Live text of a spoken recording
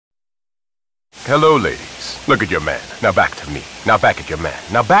Hello, ladies. Look at your man. Now back to me. Now back at your man.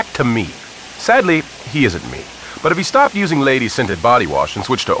 Now back to me. Sadly, he isn't me. But if he stopped using lady-scented body wash and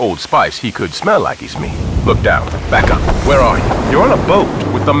switched to Old Spice, he could smell like he's me. Look down. Back up. Where are you? You're on a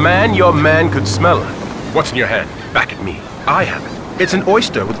boat with the man your man could smell like. What's in your hand? Back at me. I have it. It's an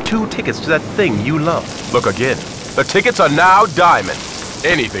oyster with 2 tickets to that thing you love. Look again. The tickets are now diamonds.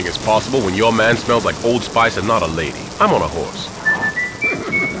 Anything is possible when your man smells like Old Spice and not a lady. I'm on a horse.